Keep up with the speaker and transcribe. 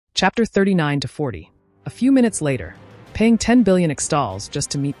Chapter 39 to 40. A few minutes later, paying 10 billion extals just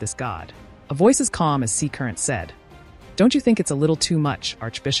to meet this god. A voice as calm as sea current said, "Don't you think it's a little too much,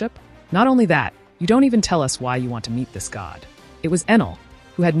 Archbishop? Not only that, you don't even tell us why you want to meet this god." It was Enel,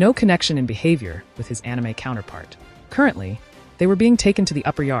 who had no connection in behavior with his anime counterpart. Currently, they were being taken to the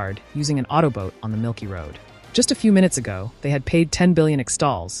upper yard using an autoboat on the Milky Road. Just a few minutes ago, they had paid 10 billion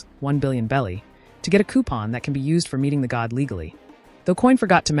extals, 1 billion belly, to get a coupon that can be used for meeting the god legally. Though Coin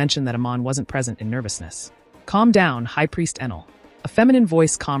forgot to mention that Amon wasn't present in nervousness. "Calm down, High Priest Enel." A feminine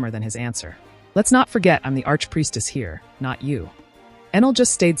voice calmer than his answer. "Let's not forget I'm the Archpriestess here, not you." Enel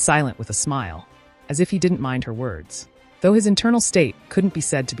just stayed silent with a smile, as if he didn't mind her words, though his internal state couldn't be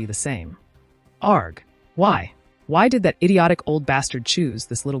said to be the same. Arg. Why? Why did that idiotic old bastard choose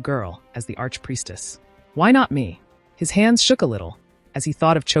this little girl as the Archpriestess? Why not me? His hands shook a little, as he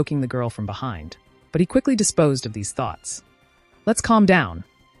thought of choking the girl from behind, but he quickly disposed of these thoughts. Let's calm down.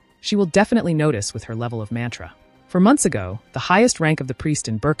 She will definitely notice with her level of mantra. For months ago, the highest rank of the priest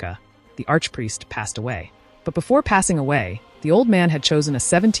in Burka, the archpriest, passed away. But before passing away, the old man had chosen a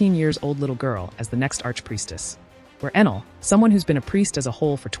 17-year-old little girl as the next archpriestess, where Enel, someone who's been a priest as a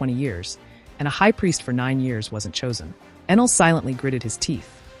whole for 20 years, and a high priest for 9 years wasn't chosen. Enel silently gritted his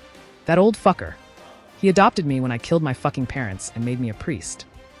teeth. That old fucker. He adopted me when I killed my fucking parents and made me a priest.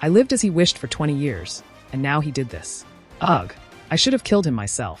 I lived as he wished for 20 years, and now he did this. Ugh. I should have killed him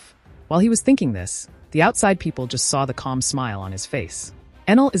myself. While he was thinking this, the outside people just saw the calm smile on his face.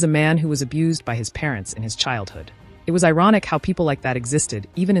 Enel is a man who was abused by his parents in his childhood. It was ironic how people like that existed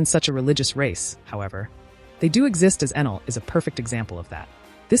even in such a religious race, however. They do exist, as Enel is a perfect example of that.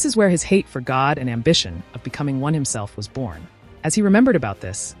 This is where his hate for God and ambition of becoming one himself was born. As he remembered about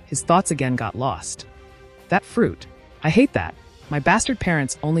this, his thoughts again got lost. That fruit. I hate that. My bastard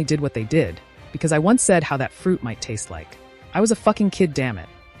parents only did what they did, because I once said how that fruit might taste like. I was a fucking kid, damn it.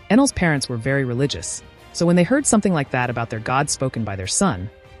 Enel's parents were very religious, so when they heard something like that about their god spoken by their son,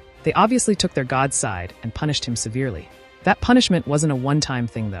 they obviously took their god's side and punished him severely. That punishment wasn't a one-time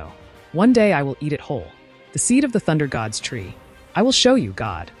thing, though. One day I will eat it whole. The seed of the thunder god's tree. I will show you,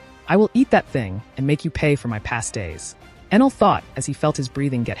 God. I will eat that thing and make you pay for my past days. Enel thought as he felt his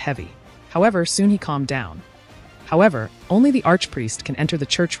breathing get heavy. However, soon he calmed down. However, only the archpriest can enter the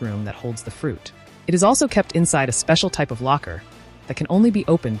church room that holds the fruit. It is also kept inside a special type of locker that can only be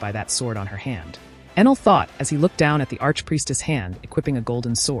opened by that sword on her hand. Enel thought as he looked down at the archpriestess' hand equipping a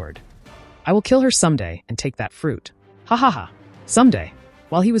golden sword. I will kill her someday and take that fruit. Ha ha ha. Someday.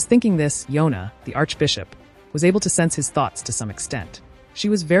 While he was thinking this, Yona, the archbishop, was able to sense his thoughts to some extent. She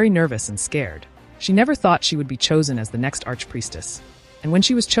was very nervous and scared. She never thought she would be chosen as the next archpriestess. And when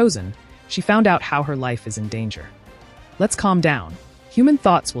she was chosen, she found out how her life is in danger. Let's calm down. Human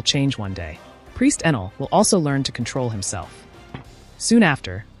thoughts will change one day. Priest Enel will also learn to control himself. Soon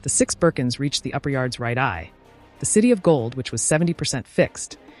after, the 6 Birkins reached the upper yard's right eye, the city of gold, which was 70%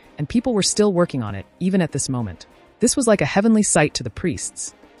 fixed, and people were still working on it even at this moment. This was like a heavenly sight to the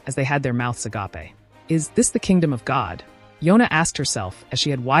priests, as they had their mouths agape. Is this the kingdom of God? Yona asked herself as she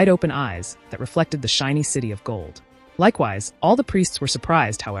had wide-open eyes that reflected the shiny city of gold. Likewise, all the priests were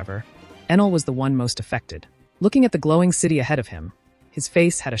surprised, however. Enel was the one most affected. Looking at the glowing city ahead of him, his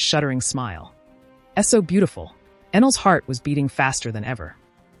face had a shuddering smile. So beautiful. Enel's heart was beating faster than ever.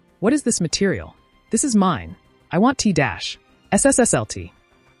 What is this material? This is mine. I want T-SSSLT.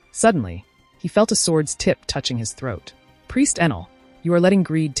 Suddenly, he felt a sword's tip touching his throat. Priest Enel, you are letting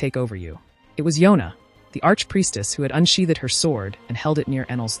greed take over you. It was Yona, the archpriestess, who had unsheathed her sword and held it near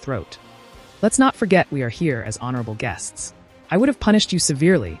Enel's throat. Let's not forget we are here as honorable guests. I would have punished you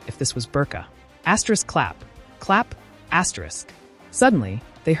severely if this was Burka. Asterisk clap. Clap, asterisk. Suddenly,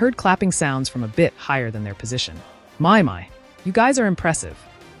 they heard clapping sounds from a bit higher than their position. My, you guys are impressive.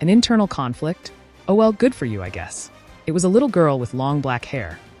 An internal conflict? Oh well, good for you, I guess. It was a little girl with long black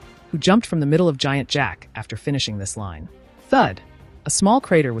hair, who jumped from the middle of Giant Jack after finishing this line. Thud! A small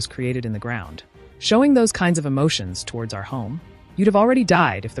crater was created in the ground. Showing those kinds of emotions towards our home? You'd have already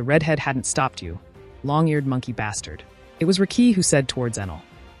died if the redhead hadn't stopped you. Long-eared monkey bastard. It was Raki who said towards Enel.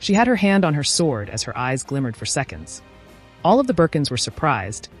 She had her hand on her sword as her eyes glimmered for seconds. All of the Birkins were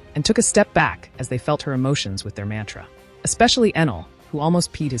surprised and took a step back as they felt her emotions with their mantra. Especially Enel, who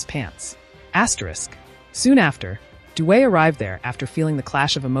almost peed his pants. Asterisk. Soon after, Dewey arrived there after feeling the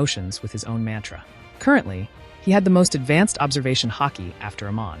clash of emotions with his own mantra. Currently, he had the most advanced observation hockey after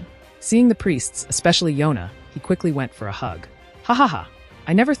Amon. Seeing the priests, especially Yona, he quickly went for a hug. Ha ha ha.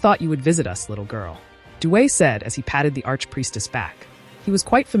 I never thought you would visit us, little girl. Dewey said as he patted the archpriestess back. He was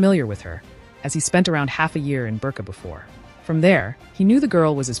quite familiar with her, as he spent around half a year in Burka before. From there, he knew the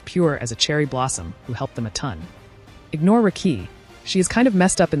girl was as pure as a cherry blossom who helped them a ton. Ignore Raki. She is kind of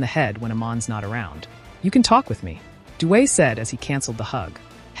messed up in the head when Amon's not around. You can talk with me, Due said as he canceled the hug.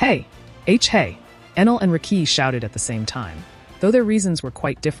 Hey! Hey! Enel and Riki shouted at the same time, though their reasons were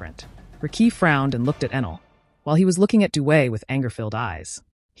quite different. Riki frowned and looked at Enel, while he was looking at Due with anger-filled eyes.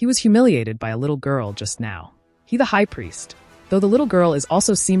 He was humiliated by a little girl just now. He the high priest, though the little girl is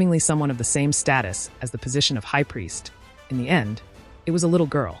also seemingly someone of the same status as the position of high priest. In the end, it was a little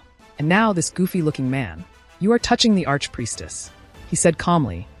girl. And now this goofy-looking man. You are touching the archpriestess, he said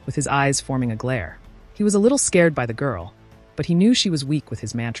calmly, with his eyes forming a glare. He was a little scared by the girl, but he knew she was weak with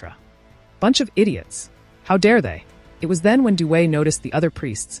his mantra. Bunch of idiots. How dare they? It was then when Due noticed the other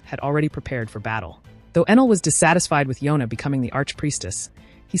priests had already prepared for battle. Though Enel was dissatisfied with Yona becoming the archpriestess,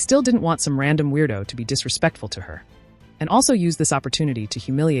 he still didn't want some random weirdo to be disrespectful to her, and also use this opportunity to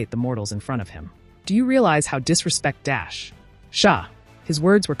humiliate the mortals in front of him. Do you realize how disrespect dash? Shah. His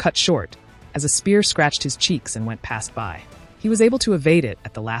words were cut short, as a spear scratched his cheeks and went past by. He was able to evade it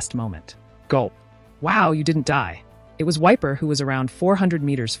at the last moment. Gulp. Wow, you didn't die. It was Wiper who was around 400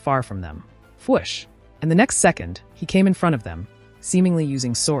 meters far from them. Whoosh. And the next second, he came in front of them, seemingly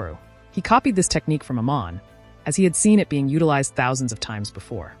using Soru. He copied this technique from Amon, as he had seen it being utilized thousands of times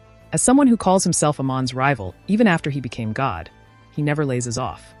before. As someone who calls himself Amon's rival even after he became god, he never lazes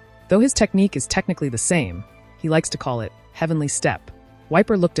off. Though his technique is technically the same, he likes to call it Heavenly Step.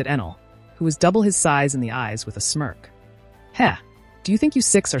 Wiper looked at Enel, who was double his size in the eyes, with a smirk. Heh, do you think you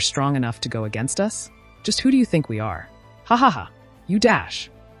six are strong enough to go against us? Just who do you think we are? Ha ha ha, you dash.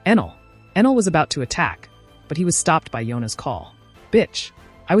 Enel. Enel was about to attack, but he was stopped by Yona's call. Bitch,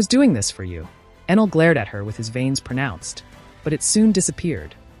 I was doing this for you. Enel glared at her with his veins pronounced, but it soon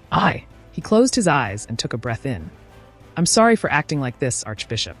disappeared. Aye. He closed his eyes and took a breath in. I'm sorry for acting like this,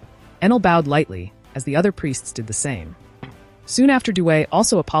 Archbishop. Enel bowed lightly, as the other priests did the same. Soon after, Due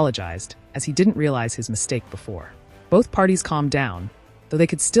also apologized, as he didn't realize his mistake before. Both parties calmed down, though they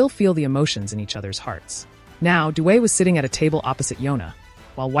could still feel the emotions in each other's hearts. Now, Due was sitting at a table opposite Yona,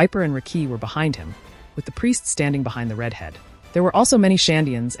 while Wiper and Riki were behind him, with the priests standing behind the redhead. There were also many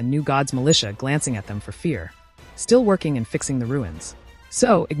Shandians and New God's militia glancing at them for fear, still working and fixing the ruins.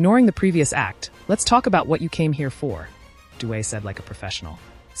 So, ignoring the previous act, let's talk about what you came here for, Due said like a professional.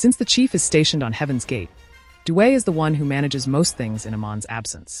 Since the chief is stationed on Heaven's Gate, Due is the one who manages most things in Amon's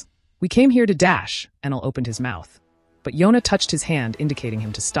absence. We came here to dash, Enel opened his mouth, but Yona touched his hand indicating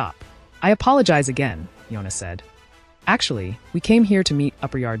him to stop. I apologize again, Yona said. Actually, we came here to meet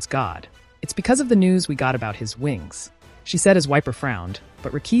Upper Yard's god. It's because of the news we got about his wings, she said as Wiper frowned,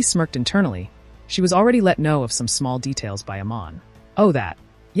 but Riki smirked internally. She was already let know of some small details by Amon. Oh, that.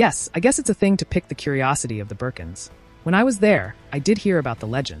 Yes, I guess it's a thing to pick the curiosity of the Birkins. When I was there, I did hear about the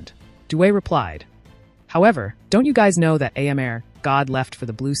legend, Due replied. However, don't you guys know that Amr, God left for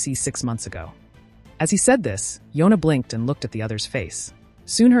the Blue Sea 6 months ago? As he said this, Yona blinked and looked at the other's face.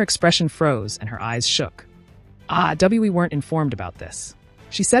 Soon her expression froze and her eyes shook. We weren't informed about this,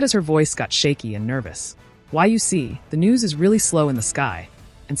 she said as her voice got shaky and nervous. Why, you see, the news is really slow in the sky,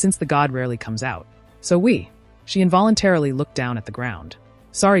 and since the god rarely comes out. So she involuntarily looked down at the ground.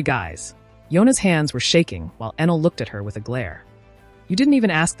 Sorry guys. Yona's hands were shaking while Enel looked at her with a glare. You didn't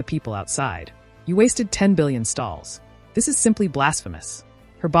even ask the people outside. You wasted 10 billion stalls. This is simply blasphemous.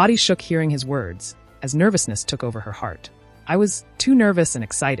 Her body shook hearing his words, as nervousness took over her heart. I was too nervous and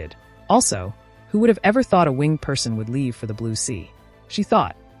excited. Also, who would have ever thought a winged person would leave for the Blue Sea? She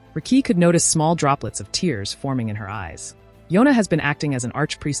thought. Riki could notice small droplets of tears forming in her eyes. Yona has been acting as an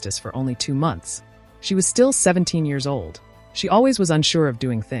archpriestess for only 2 months. She was still 17 years old. She always was unsure of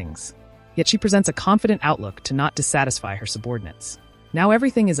doing things. Yet she presents a confident outlook to not dissatisfy her subordinates. Now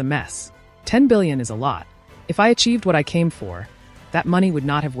everything is a mess. 10 billion is a lot. If I achieved what I came for, that money would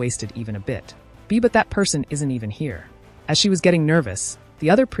not have wasted even a bit. But that person isn't even here. As she was getting nervous, the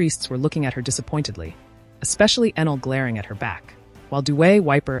other priests were looking at her disappointedly, especially Enel glaring at her back, while Due,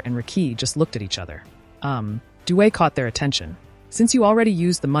 Wiper, and Riki just looked at each other. Due caught their attention. Since you already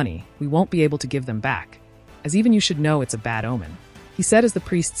used the money, we won't be able to give them back, as even you should know it's a bad omen, he said as the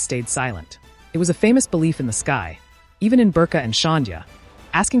priests stayed silent. It was a famous belief in the sky, even in Burka and Shandya.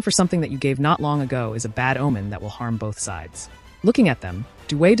 Asking for something that you gave not long ago is a bad omen that will harm both sides. Looking at them,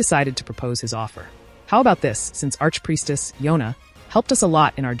 Due decided to propose his offer. How about this, since Archpriestess Yona helped us a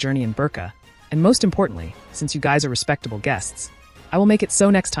lot in our journey in Burka, and most importantly, since you guys are respectable guests, I will make it so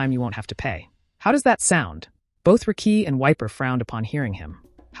next time you won't have to pay. How does that sound? Both Riki and Wiper frowned upon hearing him.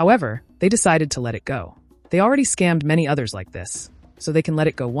 However, they decided to let it go. They already scammed many others like this, so they can let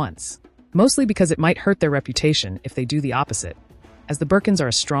it go once. Mostly because it might hurt their reputation if they do the opposite, as the Birkins are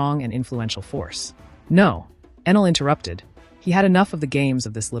a strong and influential force. No, Enel interrupted. He had enough of the games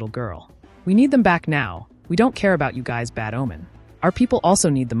of this little girl. We need them back now. We don't care about you guys' bad omen. Our people also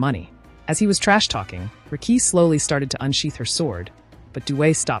need the money. As he was trash-talking, Riki slowly started to unsheath her sword, but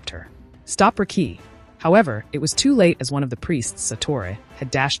Due stopped her. Stop, Riki. However, it was too late as one of the priests, Satori,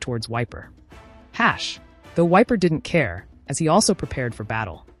 had dashed towards Wiper. Though Wiper didn't care, as he also prepared for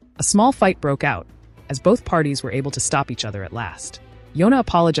battle. A small fight broke out, as both parties were able to stop each other at last. Yona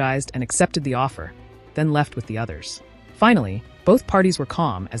apologized and accepted the offer, then left with the others. Finally, both parties were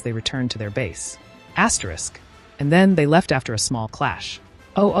calm as they returned to their base. And then they left after a small clash.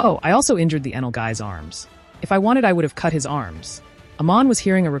 I also injured the Enel guy's arms. If I wanted, I would have cut his arms. Amon was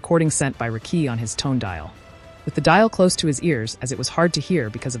hearing a recording sent by Riki on his tone dial, with the dial close to his ears as it was hard to hear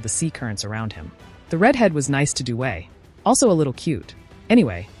because of the sea currents around him. The redhead was nice to Due, also a little cute.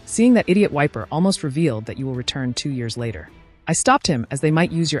 Anyway, seeing that idiot Wiper almost revealed that you will return 2 years later. I stopped him as they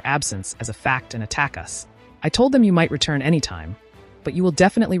might use your absence as a fact and attack us. I told them you might return anytime, but you will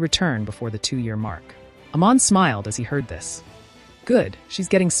definitely return before the 2-year mark. Amon smiled as he heard this. Good, she's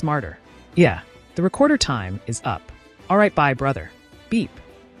getting smarter. Yeah, the recorder time is up. Alright, bye, brother. Beep.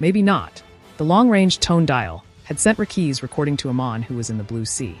 Maybe not. The long-range tone dial had sent Riki's recording to Amon, who was in the blue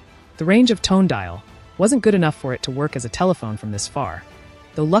sea. The range of tone dial wasn't good enough for it to work as a telephone from this far,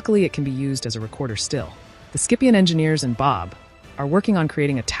 though luckily it can be used as a recorder still. The Skypiean engineers and Bob are working on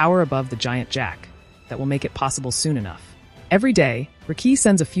creating a tower above the giant jack that will make it possible soon enough. Every day, Riki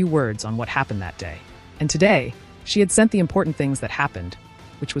sends a few words on what happened that day. And today, she had sent the important things that happened,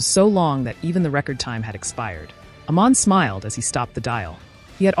 which was so long that even the record time had expired. Amon smiled as he stopped the dial.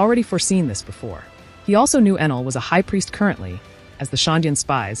 He had already foreseen this before. He also knew Enel was a high priest currently, as the Shandian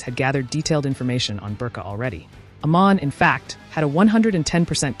spies had gathered detailed information on Burka already. Amon, in fact, had a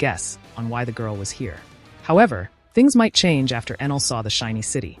 110% guess on why the girl was here. However, things might change after Enel saw the shiny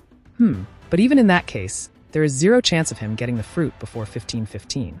city. But even in that case, there is 0 chance of him getting the fruit before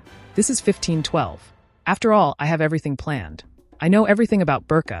 1515. This is 1512. After all, I have everything planned. I know everything about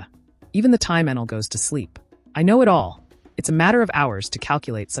Burka, even the time Enel goes to sleep. I know it all. It's a matter of hours to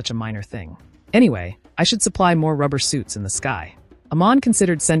calculate such a minor thing. Anyway, I should supply more rubber suits in the sky. Amon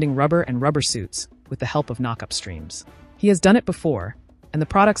considered sending rubber and rubber suits with the help of knock-up streams. He has done it before, and the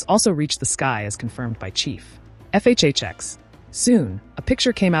products also reached the sky as confirmed by Chief. FHHX. Soon, a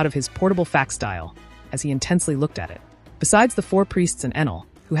picture came out of his portable fax dial as he intensely looked at it. Besides the 4 priests and Enel,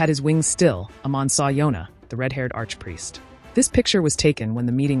 who had his wings still, Amon saw Yona, the red-haired archpriest. This picture was taken when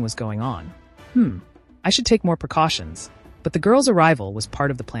the meeting was going on. I should take more precautions. But the girl's arrival was part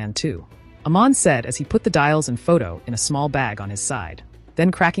of the plan too. Amon said as he put the dials and photo in a small bag on his side.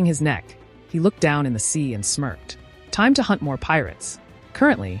 Then cracking his neck, he looked down in the sea and smirked. Time to hunt more pirates.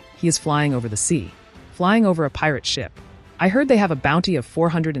 Currently, he is flying over the sea. Flying over a pirate ship. I heard they have a bounty of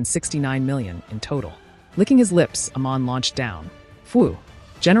 469 million in total. Licking his lips, Amon launched down. Phew.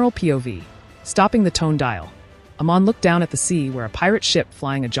 General POV. Stopping the tone dial. Amon looked down at the sea where a pirate ship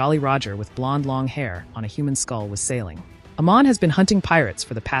flying a Jolly Roger with blonde long hair on a human skull was sailing. Amon has been hunting pirates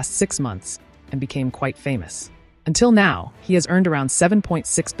for the past 6 months and became quite famous. Until now, he has earned around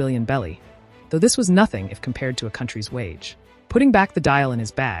 7.6 billion belly, though this was nothing if compared to a country's wage. Putting back the dial in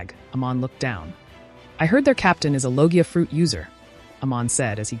his bag, Amon looked down. I heard their captain is a Logia fruit user, Amon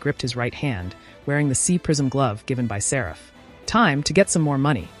said as he gripped his right hand, wearing the sea prism glove given by Seraph. Time to get some more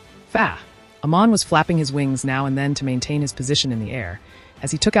money. Fa! Amon was flapping his wings now and then to maintain his position in the air,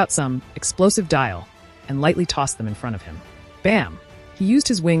 as he took out some explosive dial and lightly tossed them in front of him. Bam! He used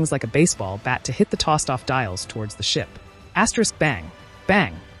his wings like a baseball bat to hit the tossed-off dials towards the ship. Asterisk bang,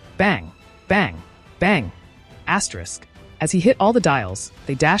 bang, bang, bang, bang, asterisk. As he hit all the dials,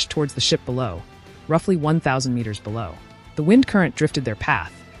 they dashed towards the ship below, roughly 1,000 meters below. The wind current drifted their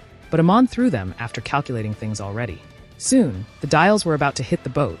path, but Amon threw them after calculating things already. Soon, the dials were about to hit the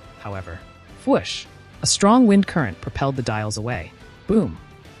boat, however. Whoosh! A strong wind current propelled the dials away. Boom!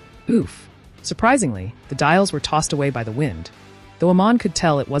 Oof! Surprisingly, the dials were tossed away by the wind, though Amon could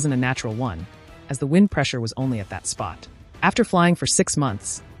tell it wasn't a natural one, as the wind pressure was only at that spot. After flying for 6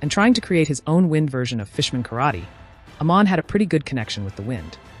 months, and trying to create his own wind version of Fishman Karate, Amon had a pretty good connection with the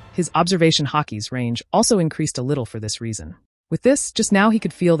wind. His observation hockey's range also increased a little for this reason. With this, just now he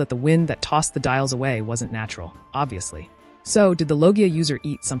could feel that the wind that tossed the dials away wasn't natural, obviously. So, did the Logia user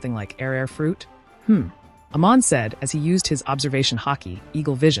eat something like air fruit? Amon said as he used his observation hockey,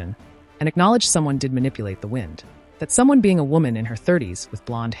 Eagle Vision, and acknowledged someone did manipulate the wind. That someone being a woman in her 30s with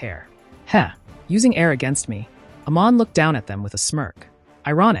blonde hair. Using air against me. Amon looked down at them with a smirk.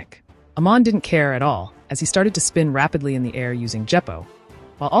 Ironic. Amon didn't care at all, as he started to spin rapidly in the air using Jeppo,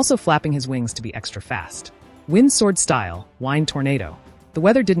 while also flapping his wings to be extra fast. Wind sword style, wind tornado. The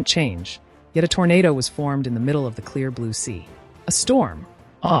weather didn't change, yet a tornado was formed in the middle of the clear blue sea. A storm.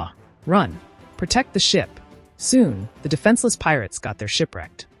 Run. Protect the ship. Soon, the defenseless pirates got their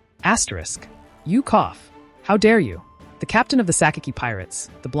shipwrecked. Asterisk. You cough. How dare you? The captain of the Sakaki pirates,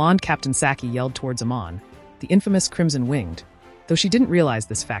 the blonde Captain Saki, yelled towards Amon, the infamous Crimson-Winged, though she didn't realize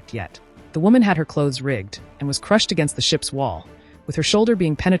this fact yet. The woman had her clothes rigged and was crushed against the ship's wall, with her shoulder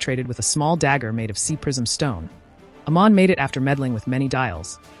being penetrated with a small dagger made of sea prism stone. Amon made it after meddling with many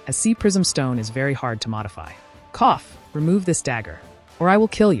dials, as sea prism stone is very hard to modify. Cough, remove this dagger, or I will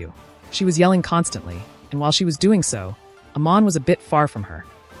kill you. She was yelling constantly, and while she was doing so, Amon was a bit far from her,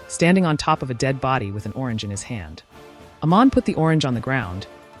 standing on top of a dead body with an orange in his hand. Amon put the orange on the ground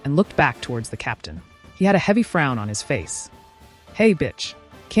and looked back towards the captain. He had a heavy frown on his face. Hey, bitch.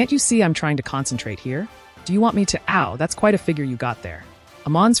 Can't you see I'm trying to concentrate here? Do you want me to— Ow, that's quite a figure you got there.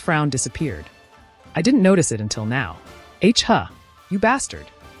 Amon's frown disappeared. I didn't notice it until now. Huh, you bastard.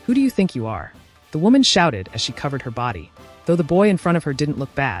 Who do you think you are? The woman shouted as she covered her body. Though the boy in front of her didn't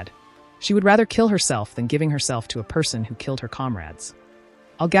look bad, she would rather kill herself than giving herself to a person who killed her comrades.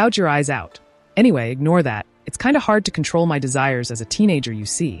 I'll gouge your eyes out. Anyway, ignore that. It's kinda hard to control my desires as a teenager, you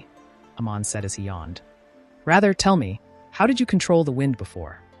see, Amon said as he yawned. Rather, tell me, how did you control the wind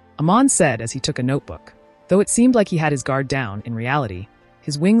before? Amon said as he took a notebook. Though it seemed like he had his guard down, in reality,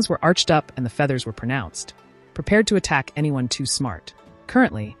 his wings were arched up and the feathers were pronounced, prepared to attack anyone too smart.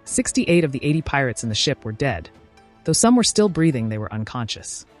 Currently, 68 of the 80 pirates in the ship were dead. Though some were still breathing, they were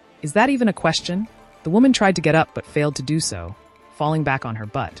unconscious. Is that even a question? The woman tried to get up but failed to do so, falling back on her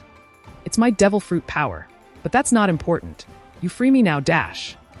butt. It's my devil fruit power. But that's not important. You free me now,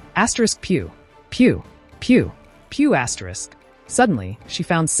 dash. Asterisk pew. Pew. Pew. Pew asterisk. Suddenly, she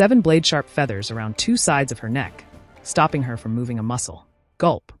found 7 blade-sharp feathers around 2 sides of her neck, stopping her from moving a muscle.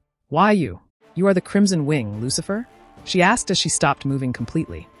 Gulp. Why you? You are the Crimson Wing, Lucifer? She asked as she stopped moving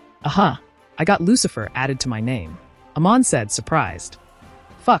completely. Uh-huh. I got Lucifer added to my name. Amon said, surprised.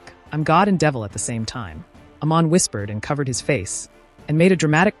 Fuck, I'm God and devil at the same time. Amon whispered and covered his face, and made a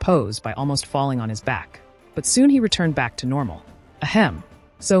dramatic pose by almost falling on his back. But soon he returned back to normal. Ahem.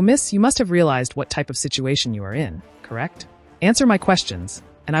 So, miss, you must have realized what type of situation you are in, correct? Answer my questions,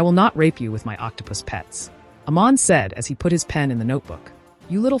 and I will not rape you with my octopus pets. Amon said as he put his pen in the notebook.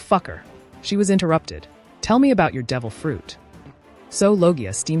 You little fucker. She was interrupted. Tell me about your devil fruit. So,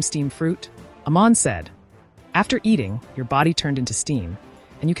 Logia, steam fruit? Amon said. After eating, your body turned into steam,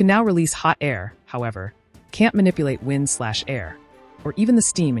 and you can now release hot air, however, can't manipulate wind/air, or even the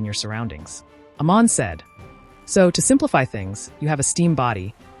steam in your surroundings. Amon said. So, to simplify things, you have a steam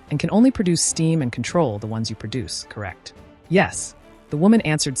body, and can only produce steam and control the ones you produce, correct? Yes. The woman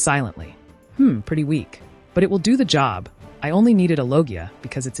answered silently. Pretty weak. But it will do the job. I only needed a logia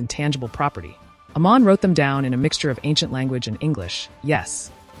because it's intangible property. Amon wrote them down in a mixture of ancient language and English,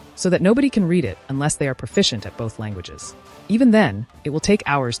 yes, so that nobody can read it unless they are proficient at both languages. Even then, it will take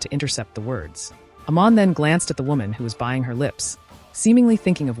hours to intercept the words. Amon then glanced at the woman who was buying her lips, seemingly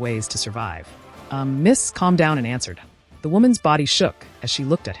thinking of ways to survive. Miss, calm down, and answered. The woman's body shook as she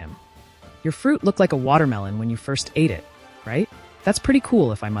looked at him. Your fruit looked like a watermelon when you first ate it, right? That's pretty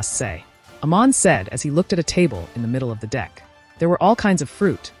cool, if I must say. Amon said as he looked at a table in the middle of the deck. There were all kinds of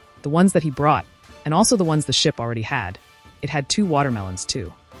fruit, the ones that he brought, and also the ones the ship already had. It had 2 watermelons,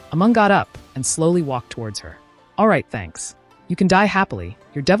 too. Amon got up and slowly walked towards her. All right, thanks. You can die happily.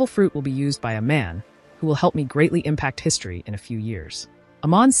 Your devil fruit will be used by a man who will help me greatly impact history in a few years.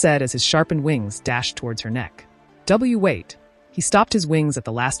 Amon said as his sharpened wings dashed towards her neck. Wait. He stopped his wings at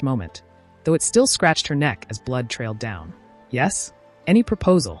the last moment, though it still scratched her neck as blood trailed down. Yes? Any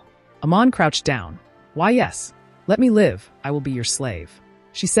proposal? Amon crouched down. Why, yes. Let me live. I will be your slave.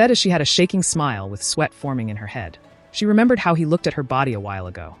 She said as she had a shaking smile with sweat forming in her head. She remembered how he looked at her body a while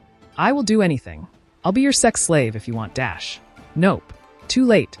ago. I will do anything. I'll be your sex slave if you want dash. Nope. Too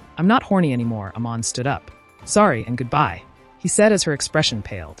late. I'm not horny anymore. Amon stood up. Sorry and goodbye, he said as her expression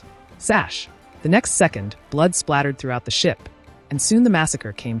paled. Sash. The next second, blood splattered throughout the ship, and soon the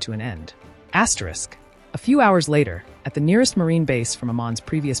massacre came to an end. Asterisk. A few hours later, at the nearest marine base from Amon's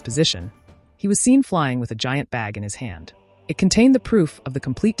previous position, he was seen flying with a giant bag in his hand. It contained the proof of the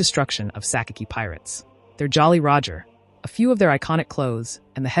complete destruction of Sakaki pirates. Their Jolly Roger, a few of their iconic clothes,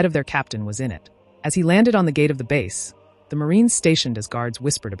 and the head of their captain was in it. As he landed on the gate of the base, the Marines stationed as guards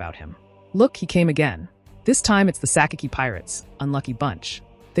whispered about him. Look, he came again. This time it's the Sakaki pirates, unlucky bunch.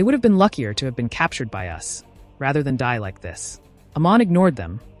 They would have been luckier to have been captured by us, rather than die like this. Amon ignored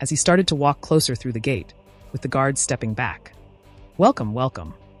them as he started to walk closer through the gate, with the guards stepping back. Welcome,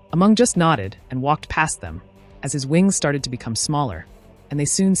 welcome. Amon just nodded and walked past them, as his wings started to become smaller, and they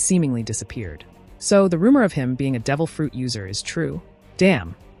soon seemingly disappeared. So, the rumor of him being a devil fruit user is true?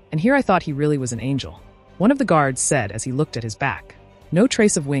 Damn, and here I thought he really was an angel. One of the guards said as he looked at his back. No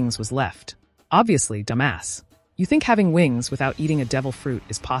trace of wings was left. Obviously, dumbass. You think having wings without eating a devil fruit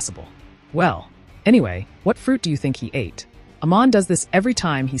is possible. Well, anyway, what fruit do you think he ate? Amon does this every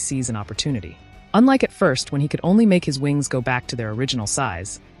time he sees an opportunity. Unlike at first, when he could only make his wings go back to their original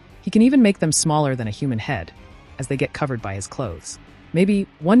size, he can even make them smaller than a human head, as they get covered by his clothes. Maybe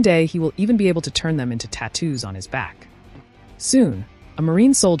one day he will even be able to turn them into tattoos on his back. Soon, a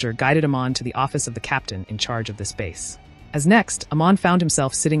Marine soldier guided Amon to the office of the captain in charge of this base. As next, Amon found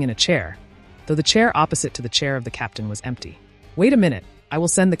himself sitting in a chair, though the chair opposite to the chair of the captain was empty. "Wait a minute, I will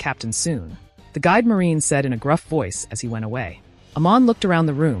send the captain soon," the guide Marine said in a gruff voice as he went away. Amon looked around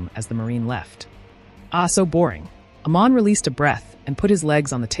the room as the Marine left. Ah, so boring. Amon released a breath and put his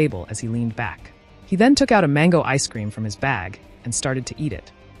legs on the table as he leaned back. He then took out a mango ice cream from his bag and started to eat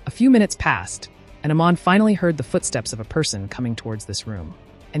it. A few minutes passed, and Amon finally heard the footsteps of a person coming towards this room.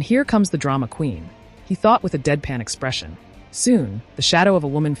 And here comes the drama queen, he thought with a deadpan expression. Soon, the shadow of a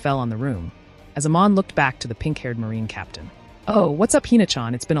woman fell on the room, as Amon looked back to the pink-haired Marine captain. "Oh, what's up,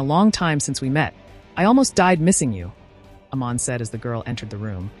 Hina-chan? It's been a long time since we met. I almost died missing you," Amon said as the girl entered the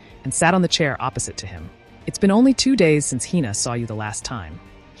room and sat on the chair opposite to him. "It's been only 2 days since Hina saw you the last time.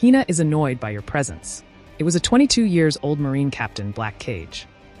 Hina is annoyed by your presence." It was a 22-year-old Marine captain, Black Cage.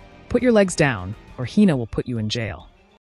 "Put your legs down, or Hina will put you in jail."